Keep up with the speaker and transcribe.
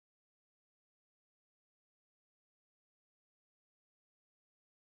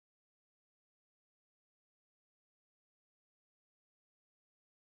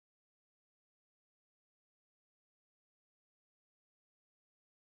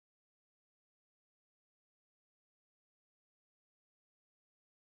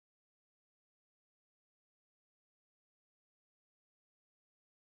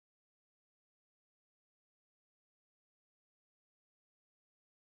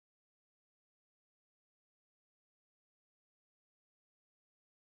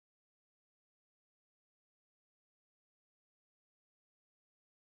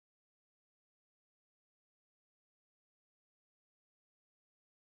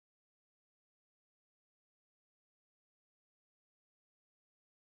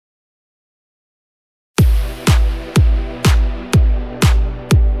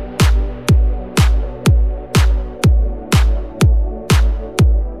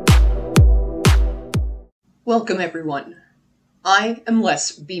Welcome, everyone. I am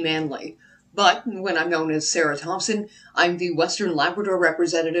less Be Manly, but when I'm known as Sarah Thompson, I'm the Western Labrador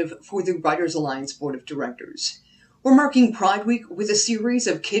representative for the Writers Alliance Board of Directors. We're marking Pride Week with a series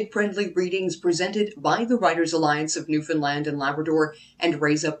of kid-friendly readings presented by the Writers Alliance of Newfoundland and Labrador and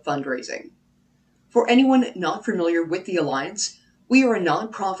Raise Up Fundraising. For anyone not familiar with the Alliance, we are a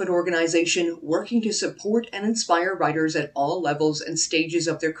nonprofit organization working to support and inspire writers at all levels and stages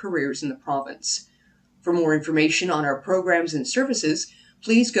of their careers in the province. For more information on our programs and services,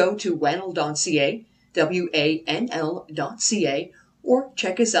 please go to WANL.ca, WANL.ca, or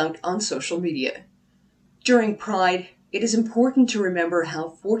check us out on social media. During Pride, it is important to remember how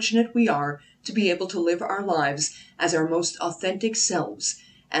fortunate we are to be able to live our lives as our most authentic selves,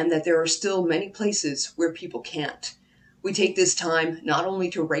 and that there are still many places where people can't. We take this time not only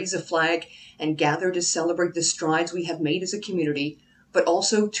to raise a flag and gather to celebrate the strides we have made as a community, but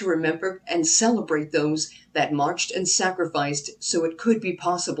also to remember and celebrate those that marched and sacrificed so it could be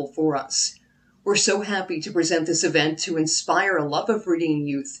possible for us. We're so happy to present this event to inspire a love of reading in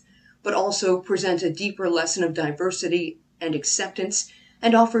youth, but also present a deeper lesson of diversity and acceptance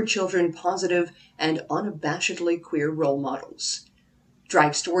and offer children positive and unabashedly queer role models.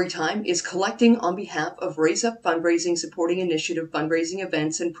 Drag Storytime is collecting on behalf of Raise Up Fundraising, supporting initiative fundraising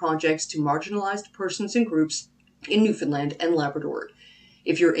events and projects to marginalized persons and groups in Newfoundland and Labrador.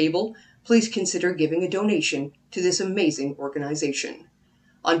 If you're able, please consider giving a donation to this amazing organization.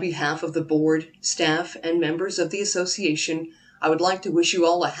 On behalf of the board, staff, and members of the association, I would like to wish you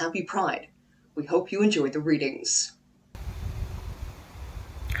all a happy Pride. We hope you enjoy the readings.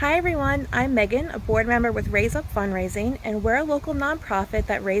 Hi everyone, I'm Megan, a board member with Raise Up Fundraising, and we're a local nonprofit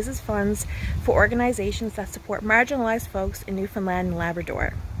that raises funds for organizations that support marginalized folks in Newfoundland and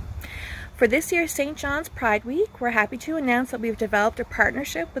Labrador. For this year's St. John's Pride Week, we're happy to announce that we've developed a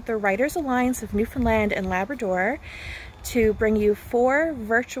partnership with the Writers Alliance of Newfoundland and Labrador to bring you 4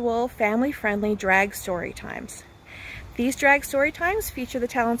 virtual family-friendly drag story times. These drag story times feature the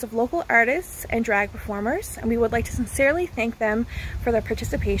talents of local artists and drag performers, and we would like to sincerely thank them for their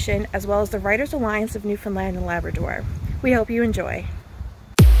participation, as well as the Writers Alliance of Newfoundland and Labrador. We hope you enjoy.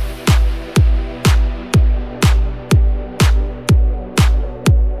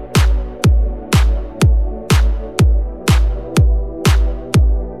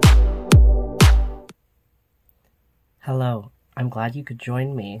 Hello, I'm glad you could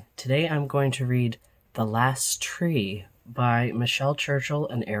join me. Today I'm going to read The Last Tree by Michelle Churchill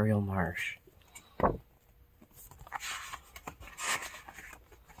and Ariel Marsh.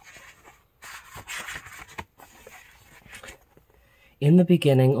 In the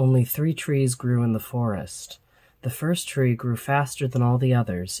beginning, only 3 trees grew in the forest. The first tree grew faster than all the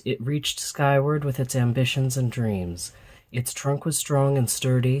others. It reached skyward with its ambitions and dreams. Its trunk was strong and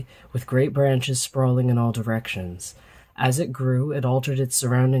sturdy, with great branches sprawling in all directions. As it grew, it altered its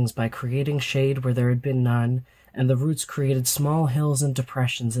surroundings by creating shade where there had been none, and the roots created small hills and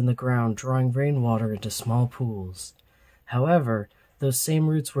depressions in the ground, drawing rainwater into small pools. However, those same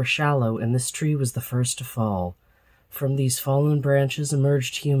roots were shallow, and this tree was the first to fall. From these fallen branches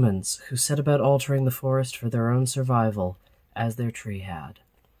emerged humans, who set about altering the forest for their own survival, as their tree had.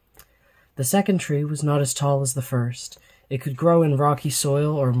 The second tree was not as tall as the first. It could grow in rocky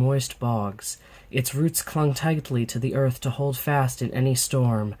soil or moist bogs. Its roots clung tightly to the earth to hold fast in any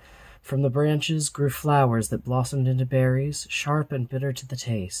storm. From the branches grew flowers that blossomed into berries, sharp and bitter to the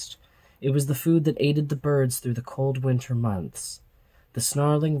taste. It was the food that aided the birds through the cold winter months. The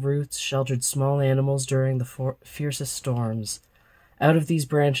snarling roots sheltered small animals during the fiercest storms. Out of these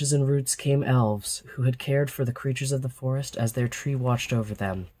branches and roots came elves, who had cared for the creatures of the forest as their tree watched over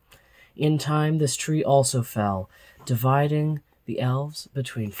them. In time, this tree also fell, dividing the elves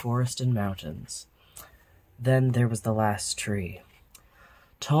between forest and mountains. Then there was the last tree.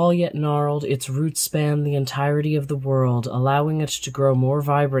 Tall yet gnarled, its roots spanned the entirety of the world, allowing it to grow more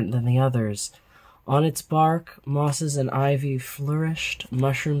vibrant than the others. On its bark, mosses and ivy flourished,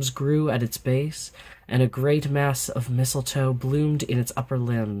 mushrooms grew at its base, and a great mass of mistletoe bloomed in its upper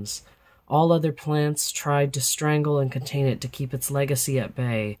limbs. All other plants tried to strangle and contain it to keep its legacy at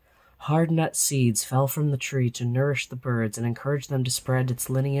bay. Hard nut seeds fell from the tree to nourish the birds and encourage them to spread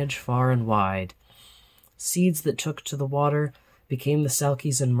its lineage far and wide. Seeds that took to the water became the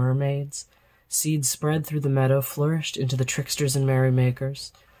selkies and mermaids. Seeds spread through the meadow flourished into the tricksters and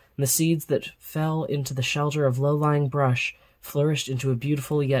merrymakers. And the seeds that fell into the shelter of low-lying brush flourished into a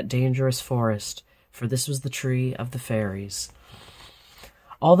beautiful yet dangerous forest, for this was the tree of the faeries.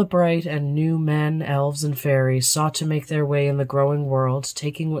 All the bright and new men, elves, and faeries sought to make their way in the growing world,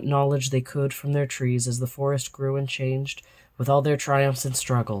 taking what knowledge they could from their trees as the forest grew and changed with all their triumphs and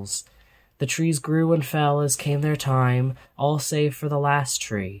struggles. The trees grew and fell as came their time, all save for the last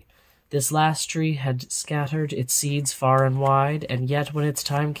tree. This last tree had scattered its seeds far and wide, and yet when its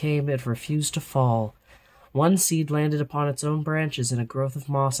time came it refused to fall. One seed landed upon its own branches in a growth of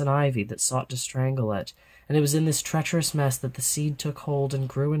moss and ivy that sought to strangle it, and it was in this treacherous mess that the seed took hold and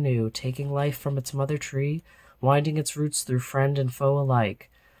grew anew, taking life from its mother tree, winding its roots through friend and foe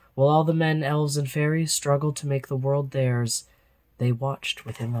alike. While all the men, elves, and faeries struggled to make the world theirs, they watched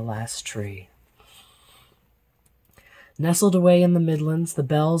within the last tree. Nestled away in the Midlands, the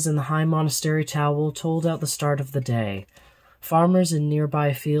bells in the high monastery tower tolled out the start of the day. Farmers in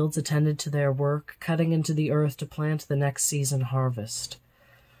nearby fields attended to their work, cutting into the earth to plant the next season harvest.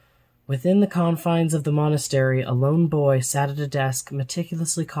 Within the confines of the monastery, a lone boy sat at a desk,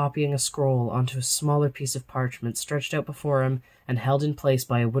 meticulously copying a scroll onto a smaller piece of parchment stretched out before him and held in place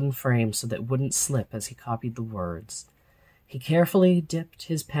by a wooden frame so that it wouldn't slip as he copied the words. He carefully dipped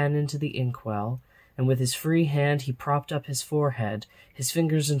his pen into the inkwell, and with his free hand he propped up his forehead, his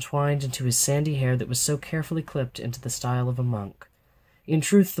fingers entwined into his sandy hair that was so carefully clipped into the style of a monk. In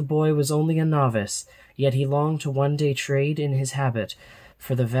truth, the boy was only a novice, yet he longed to one day trade in his habit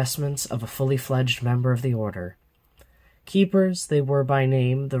for the vestments of a fully fledged member of the order. Keepers, they were by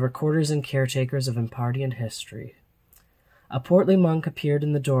name, the recorders and caretakers of Impardian history. A portly monk appeared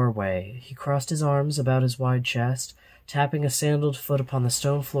in the doorway. He crossed his arms about his wide chest, tapping a sandaled foot upon the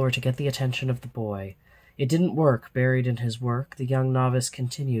stone floor to get the attention of the boy. It didn't work. Buried in his work, the young novice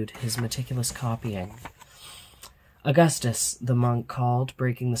continued his meticulous copying. "Augustus," the monk called,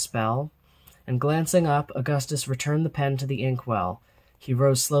 breaking the spell, and glancing up, Augustus returned the pen to the inkwell. He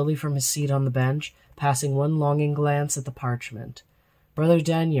rose slowly from his seat on the bench, passing one longing glance at the parchment. "Brother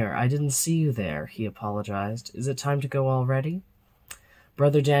Danier, I didn't see you there," he apologized. "Is it time to go already?"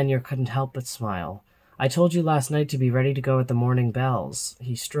 Brother Danier couldn't help but smile. "I told you last night to be ready to go at the morning bells."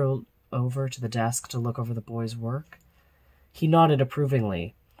 He strolled over to the desk to look over the boy's work. He nodded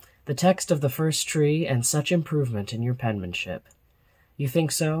approvingly. "The text of the first tree, and such improvement in your penmanship." "You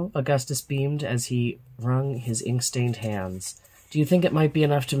think so?" Augustus beamed as he wrung his ink-stained hands. "Do you think it might be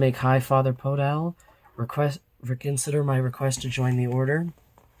enough to make High Father Podell reconsider my request to join the order?"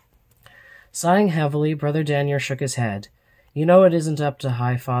 Sighing heavily, Brother Danier shook his head. "You know it isn't up to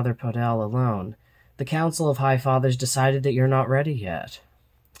High Father Podell alone. The Council of High Fathers decided that you're not ready yet."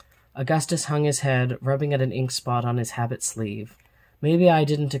 Augustus hung his head, rubbing at an ink spot on his habit sleeve. "Maybe I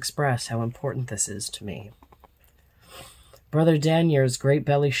didn't express how important this is to me." Brother Danier's great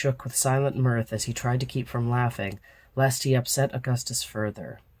belly shook with silent mirth as he tried to keep from laughing, lest he upset Augustus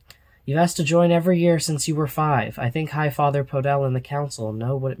further. "You've asked to join every year since you were 5. I think High Father Podell and the Council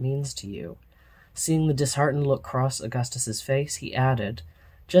know what it means to you." Seeing the disheartened look cross Augustus's face, he added,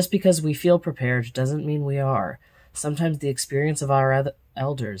 "Just because we feel prepared doesn't mean we are. Sometimes the experience of our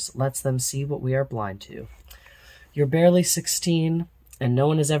elders lets them see what we are blind to. You're barely 16, and no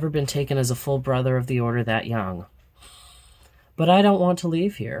one has ever been taken as a full brother of the order that young." "But I don't want to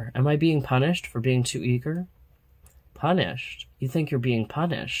leave here. Am I being punished for being too eager?" "Punished? You think you're being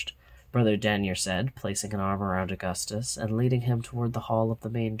punished?" Brother Danier said, placing an arm around Augustus and leading him toward the hall of the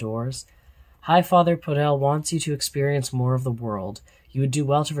main doors. "High Father Podell wants you to experience more of the world. You would do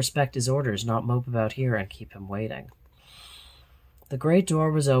well to respect his orders, not mope about here and keep him waiting." The great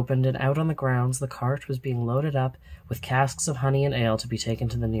door was opened, and out on the grounds the cart was being loaded up with casks of honey and ale to be taken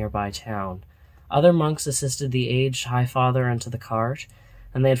to the nearby town. Other monks assisted the aged High Father into the cart,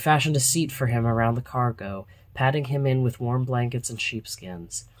 and they had fashioned a seat for him around the cargo, padding him in with warm blankets and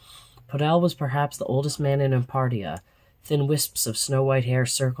sheepskins. Podell was perhaps the oldest man in Impardia. Thin wisps of snow-white hair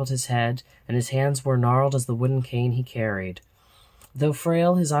circled his head, and his hands were gnarled as the wooden cane he carried. Though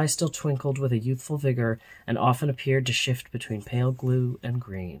frail, his eyes still twinkled with a youthful vigor, and often appeared to shift between pale blue and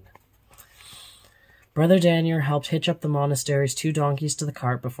green. Brother Danier helped hitch up the monastery's 2 donkeys to the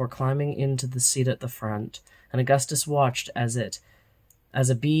cart before climbing into the seat at the front, and Augustus watched as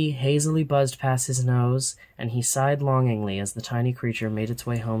a bee hazily buzzed past his nose, and he sighed longingly as the tiny creature made its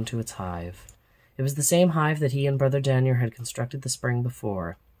way home to its hive. It was the same hive that he and Brother Danier had constructed the spring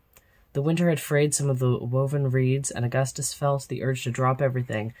before. The winter had frayed some of the woven reeds, and Augustus felt the urge to drop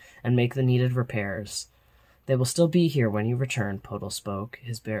everything and make the needed repairs. "They will still be here when you return," Podell spoke,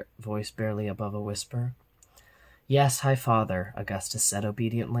 his voice barely above a whisper. "Yes, High Father," Augustus said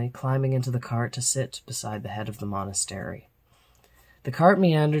obediently, climbing into the cart to sit beside the head of the monastery. The cart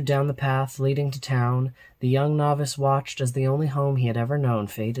meandered down the path leading to town. The young novice watched as the only home he had ever known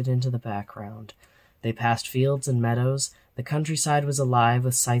faded into the background. They passed fields and meadows. The countryside was alive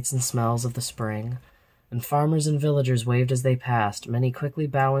with sights and smells of the spring, and farmers and villagers waved as they passed, many quickly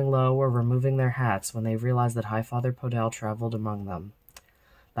bowing low or removing their hats when they realized that High Father Podell traveled among them.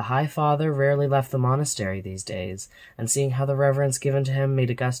 The High Father rarely left the monastery these days, and seeing how the reverence given to him made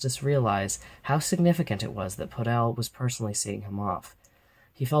Augustus realize how significant it was that Podel was personally seeing him off.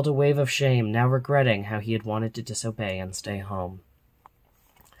 He felt a wave of shame, now regretting how he had wanted to disobey and stay home.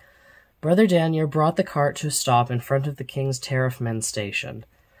 Brother Daniel brought the cart to a stop in front of the king's tariff men's station.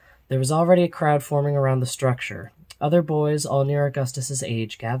 There was already a crowd forming around the structure. Other boys, all near Augustus's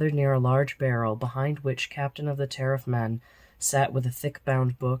age, gathered near a large barrel, behind which captain of the tariff men sat with a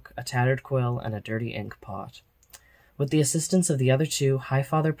thick-bound book, a tattered quill, and a dirty ink pot. With the assistance of the other two, High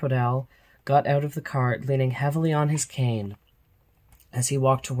Father Podel got out of the cart, leaning heavily on his cane as he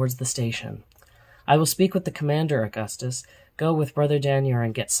walked towards the station. "I will speak with the commander, Augustus. Go with Brother Daniel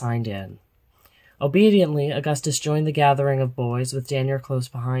and get signed in." Obediently, Augustus joined the gathering of boys, with Daniel close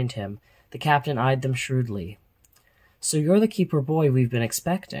behind him. The captain eyed them shrewdly. "So you're the keeper boy we've been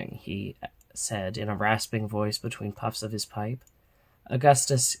expecting," he said in a rasping voice between puffs of his pipe.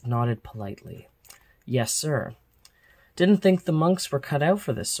 Augustus nodded politely. "Yes, sir. Didn't think the monks were cut out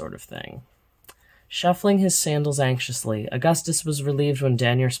for this sort of thing." Shuffling his sandals anxiously, Augustus was relieved when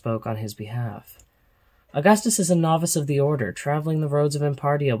Daniel spoke on his behalf. "Augustus is a novice of the order. Traveling the roads of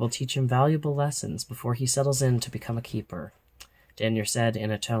Impardia will teach him valuable lessons before he settles in to become a keeper," Daniel said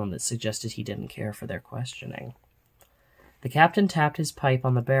in a tone that suggested he didn't care for their questioning. The captain tapped his pipe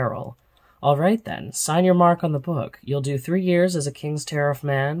on the barrel. "All right, then. Sign your mark on the book. You'll do 3 years as a king's tariff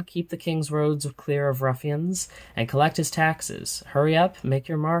man, keep the king's roads clear of ruffians, and collect his taxes. Hurry up, make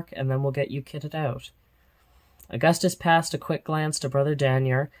your mark, and then we'll get you kitted out." Augustus passed a quick glance to Brother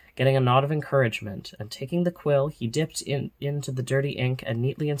Daniel, getting a nod of encouragement, and taking the quill, he dipped into the dirty ink and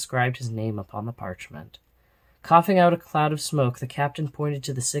neatly inscribed his name upon the parchment. Coughing out a cloud of smoke, the captain pointed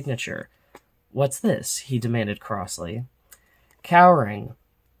to the signature. "What's this?" he demanded crossly. Cowering,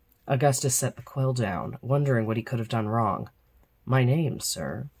 Augustus set the quill down, wondering what he could have done wrong. "My name,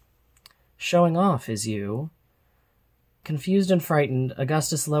 sir." "Showing off, is you?" Confused and frightened,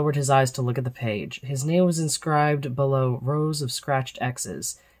 Augustus lowered his eyes to look at the page. His name was inscribed below rows of scratched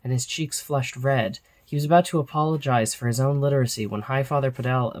X's, and his cheeks flushed red. He was about to apologize for his own literacy when High Father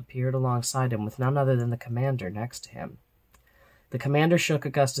Podel appeared alongside him with none other than the commander next to him. The commander shook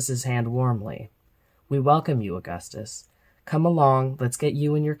Augustus's hand warmly. "We welcome you, Augustus. Come along, let's get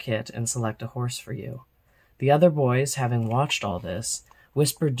you in your kit and select a horse for you." The other boys, having watched all this,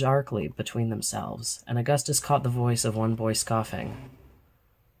 whispered darkly between themselves, and Augustus caught the voice of one boy scoffing.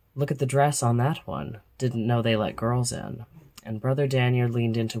 "Look at the dress on that one. Didn't know they let girls in." And Brother Daniel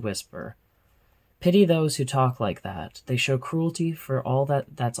leaned in to whisper, "Pity those who talk like that. They show cruelty for all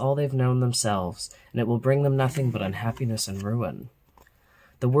that's all they've known themselves, and it will bring them nothing but unhappiness and ruin."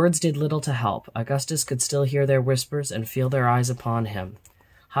 The words did little to help. Augustus could still hear their whispers and feel their eyes upon him.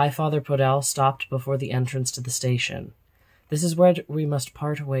 High Father Podel stopped before the entrance to the station. "This is where we must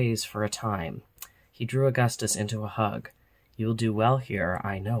part ways for a time." He drew Augustus into a hug. "You'll do well here,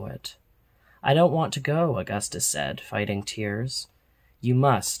 I know it." "I don't want to go," Augustus said, fighting tears. "You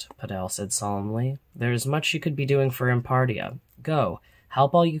must," Podel said solemnly. "There is much you could be doing for Impardia. Go,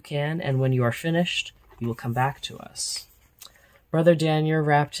 help all you can, and when you are finished, you will come back to us." Brother Daniel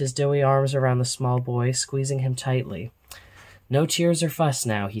wrapped his doughy arms around the small boy, squeezing him tightly. "No tears or fuss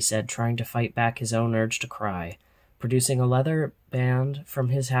now," he said, trying to fight back his own urge to cry. Producing a leather band from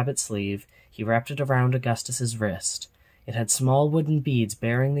his habit sleeve, he wrapped it around Augustus's wrist. It had small wooden beads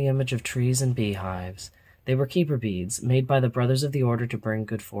bearing the image of trees and beehives. They were keeper beads, made by the brothers of the order to bring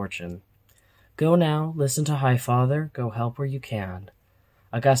good fortune. "Go now, listen to High Father, go help where you can."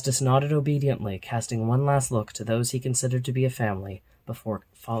 Augustus nodded obediently, casting one last look to those he considered to be a family, before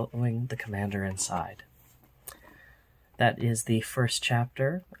following the commander inside. That is the first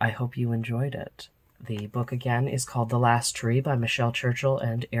chapter. I hope you enjoyed it. The book, again, is called The Last Tree by Michelle Churchill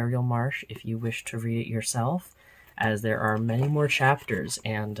and Ariel Marsh, if you wish to read it yourself, as there are many more chapters,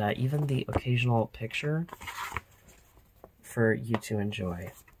 and even the occasional picture for you to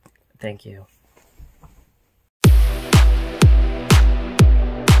enjoy. Thank you.